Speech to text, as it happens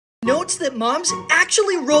Notes that moms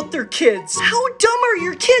actually wrote their kids. How dumb are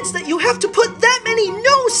your kids that you have to put that many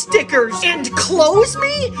no stickers? And close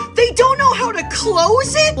me? They don't know how to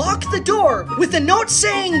close it? Lock the door with a note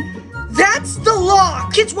saying, "That's the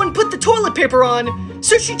lock." Kids wouldn't put the toilet paper on,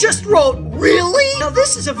 so she just wrote, "Really?" Now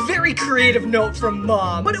this is a very creative note from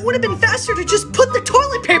mom, but it would have been faster to just put the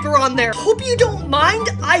toilet paper on there. Hope you don't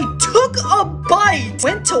mind, I took a bite.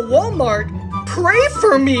 Went to Walmart. Pray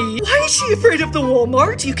for me. Why is she afraid of the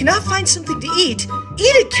Walmart? You cannot find something to eat.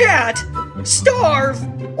 Eat a cat. Starve.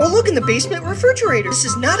 Or look in the basement refrigerator. This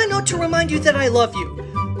is not a note to remind you that I love you.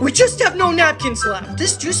 We just have no napkins left.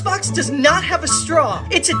 This juice box does not have a straw.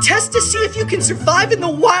 It's a test to see if you can survive in the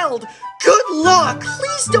wild. Good luck.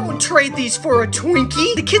 Please don't trade these for a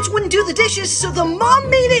Twinkie. The kids wouldn't do the dishes, so the mom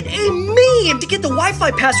made it a meme. To get the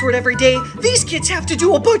Wi-Fi password every day, these kids have to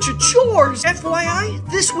do a bunch of chores. FYI,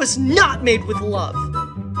 this was not made with love.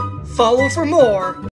 Follow for more.